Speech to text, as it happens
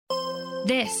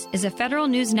This is a Federal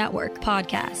News Network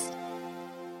podcast.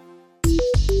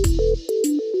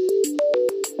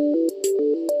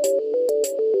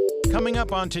 Coming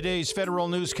up on today's Federal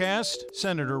Newscast,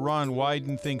 Senator Ron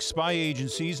Wyden thinks spy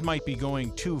agencies might be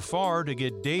going too far to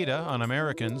get data on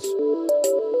Americans.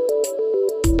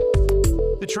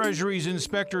 The Treasury's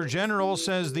Inspector General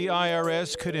says the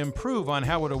IRS could improve on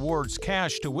how it awards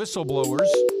cash to whistleblowers.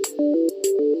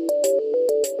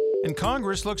 And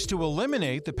Congress looks to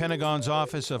eliminate the Pentagon's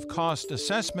Office of Cost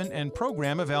Assessment and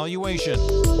Program Evaluation.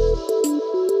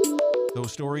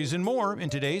 Those stories and more in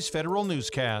today's Federal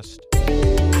Newscast.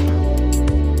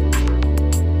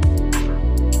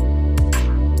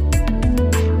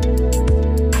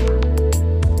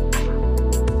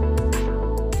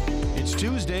 It's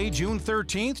Tuesday, June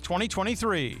 13th,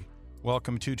 2023.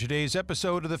 Welcome to today's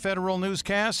episode of the Federal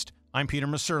Newscast. I'm Peter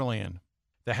Muserlian.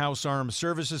 The House Armed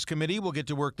Services Committee will get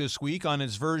to work this week on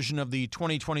its version of the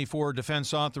 2024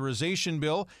 Defense Authorization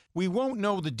Bill. We won't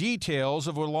know the details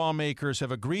of what lawmakers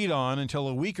have agreed on until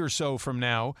a week or so from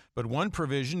now, but one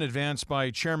provision advanced by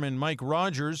Chairman Mike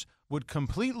Rogers would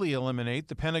completely eliminate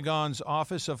the Pentagon's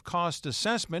Office of Cost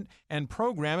Assessment and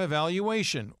Program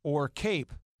Evaluation, or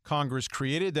CAPE. Congress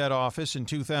created that office in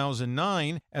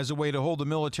 2009 as a way to hold the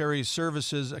military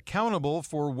services accountable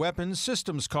for weapons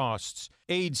systems costs.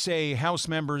 Aides say House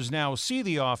members now see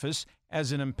the office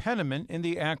as an impediment in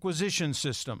the acquisition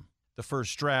system. The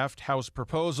first draft House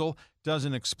proposal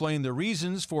doesn't explain the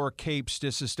reasons for CAPE's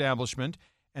disestablishment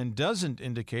and doesn't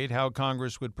indicate how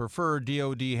Congress would prefer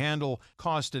DoD handle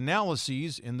cost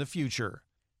analyses in the future.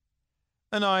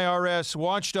 An IRS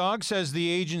watchdog says the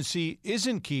agency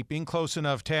isn't keeping close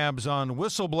enough tabs on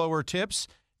whistleblower tips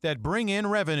that bring in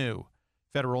revenue.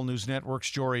 Federal News Network's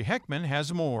Jory Heckman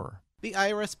has more. The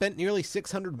IRS spent nearly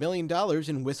 $600 million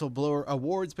in whistleblower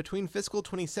awards between fiscal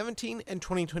 2017 and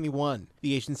 2021.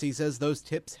 The agency says those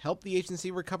tips helped the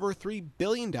agency recover $3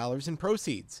 billion in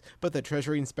proceeds. But the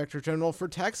Treasury Inspector General for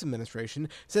Tax Administration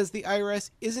says the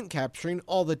IRS isn't capturing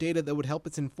all the data that would help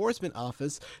its enforcement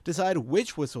office decide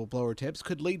which whistleblower tips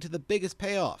could lead to the biggest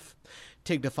payoff.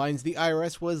 TIGTA finds the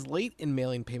IRS was late in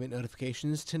mailing payment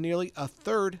notifications to nearly a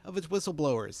third of its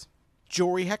whistleblowers.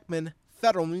 Jory Heckman,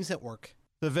 Federal News Network.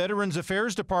 The Veterans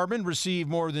Affairs Department received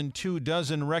more than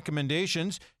 24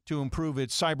 recommendations to improve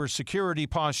its cybersecurity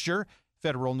posture.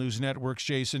 Federal News Network's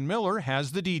Jason Miller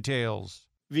has the details.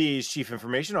 VA's Chief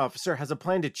Information Officer has a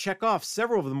plan to check off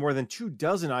several of the more than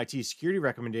 24 IT security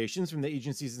recommendations from the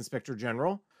agency's Inspector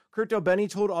General. Kurt Del Bene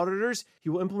told auditors he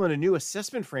will implement a new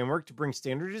assessment framework to bring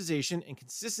standardization and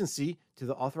consistency to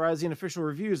the authorizing official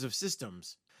reviews of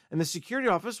systems. And the Security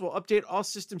Office will update all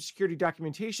system security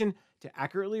documentation to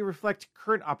accurately reflect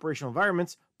current operational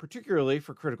environments, particularly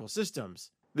for critical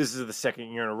systems. This is the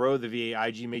second year in a row the VA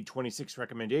IG made 26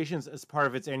 recommendations as part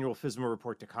of its annual FSMA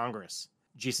report to Congress.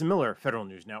 Jason Miller, Federal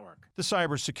News Network. The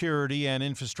Cybersecurity and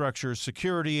Infrastructure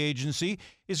Security Agency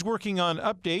is working on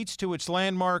updates to its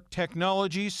landmark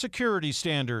technology security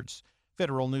standards.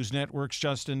 Federal News Network's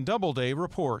Justin Doubleday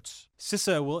reports.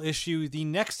 CISA will issue the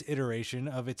next iteration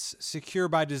of its Secure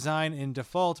by Design and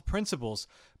Default principles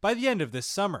by the end of this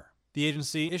summer. The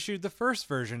agency issued the first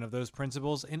version of those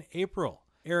principles in April.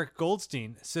 Eric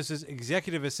Goldstein, CISA's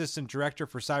Executive Assistant Director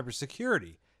for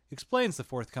Cybersecurity, explains the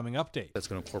forthcoming update. That's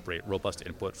going to incorporate robust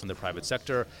input from the private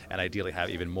sector and ideally have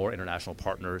even more international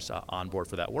partners on board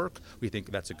for that work. We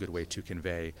think that's a good way to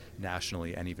convey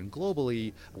nationally and even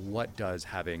globally what does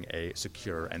having a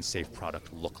secure and safe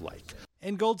product look like.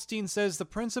 And Goldstein says the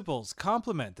principles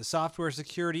complement the software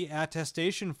security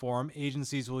attestation form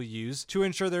agencies will use to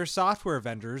ensure their software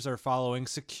vendors are following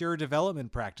secure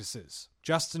development practices.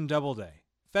 Justin Doubleday,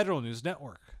 Federal News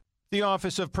Network. The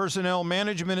Office of Personnel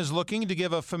Management is looking to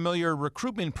give a familiar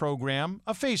recruitment program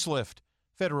a facelift.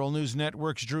 Federal News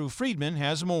Network's Drew Friedman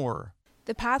has more.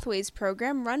 The Pathways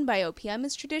program run by OPM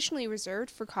is traditionally reserved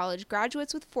for college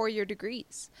graduates with four-year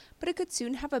degrees, but it could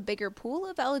soon have a bigger pool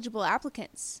of eligible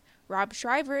applicants. Rob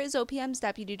Shriver is OPM's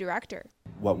deputy director.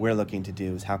 What we're looking to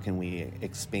do is how can we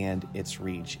expand its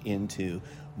reach into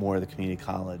more of the community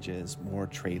colleges, more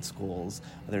trade schools,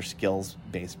 other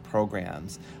skills-based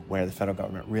programs where the federal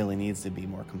government really needs to be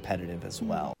more competitive as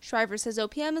well. Shriver says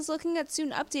OPM is looking at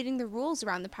soon updating the rules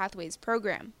around the Pathways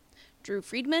program. Drew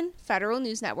Friedman, Federal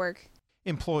News Network.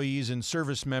 Employees and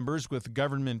service members with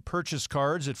government purchase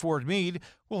cards at Fort Meade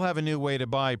will have a new way to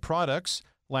buy products.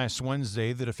 Last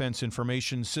Wednesday, the Defense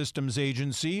Information Systems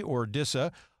Agency, or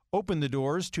DISA, opened the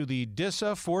doors to the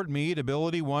DISA Fort Meade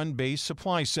Ability One Base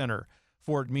Supply Center.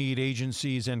 Fort Meade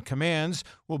agencies and commands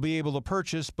will be able to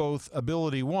purchase both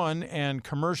Ability One and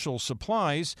commercial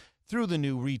supplies through the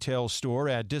new retail store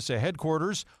at DISA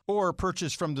headquarters or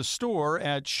purchase from the store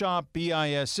at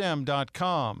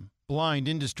shopbism.com. Blind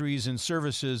Industries and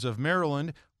Services of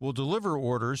Maryland will deliver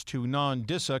orders to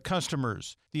non-DISA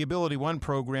customers. The Ability One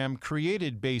program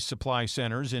created base supply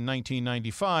centers in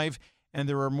 1995, and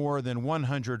there are more than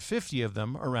 150 of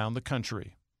them around the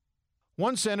country.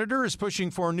 One senator is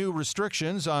pushing for new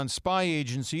restrictions on spy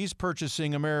agencies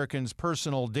purchasing Americans'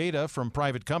 personal data from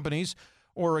private companies.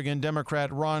 Oregon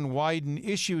Democrat Ron Wyden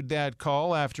issued that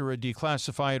call after a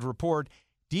declassified report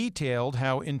detailed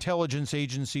how intelligence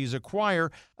agencies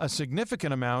acquire a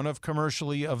significant amount of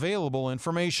commercially available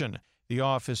information. The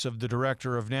Office of the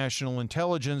Director of National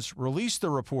Intelligence released the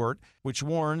report, which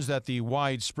warns that the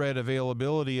widespread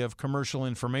availability of commercial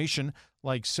information,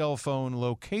 like cell phone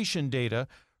location data,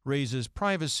 raises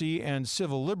privacy and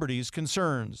civil liberties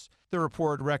concerns. The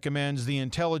report recommends the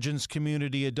intelligence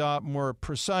community adopt more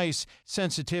precise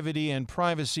sensitivity and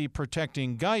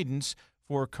privacy-protecting guidance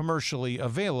for commercially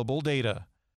available data.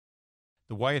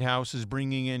 The White House is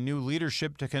bringing in new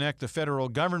leadership to connect the federal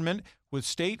government with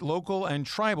state, local, and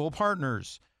tribal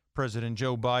partners. President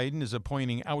Joe Biden is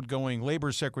appointing outgoing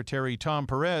Labor Secretary Tom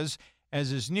Perez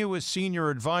as his newest senior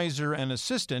advisor and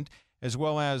assistant, as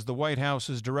well as the White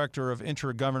House's Director of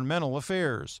Intergovernmental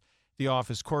Affairs. The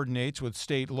office coordinates with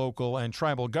state, local, and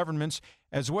tribal governments,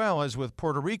 as well as with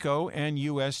Puerto Rico and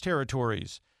U.S.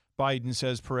 territories. Biden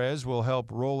says Perez will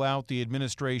help roll out the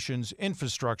administration's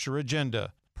infrastructure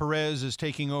agenda. Perez is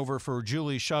taking over for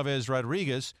Julie Chavez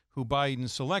Rodriguez, who Biden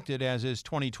selected as his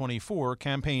 2024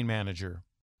 campaign manager.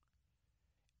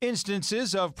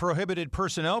 Instances of prohibited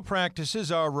personnel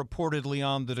practices are reportedly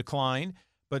on the decline,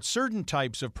 but certain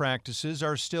types of practices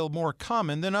are still more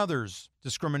common than others.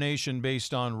 Discrimination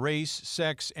based on race,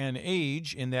 sex, and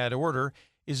age, in that order,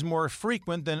 is more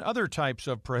frequent than other types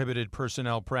of prohibited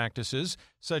personnel practices,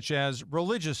 such as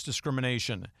religious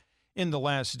discrimination. In the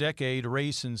last decade,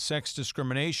 race and sex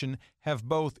discrimination have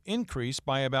both increased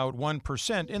by about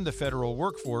 1% in the federal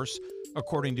workforce,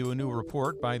 according to a new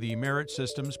report by the Merit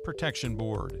Systems Protection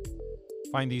Board.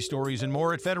 Find these stories and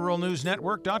more at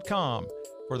federalnewsnetwork.com.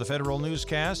 For the Federal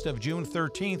Newscast of June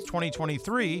 13,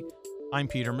 2023, I'm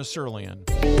Peter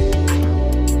Musurlian.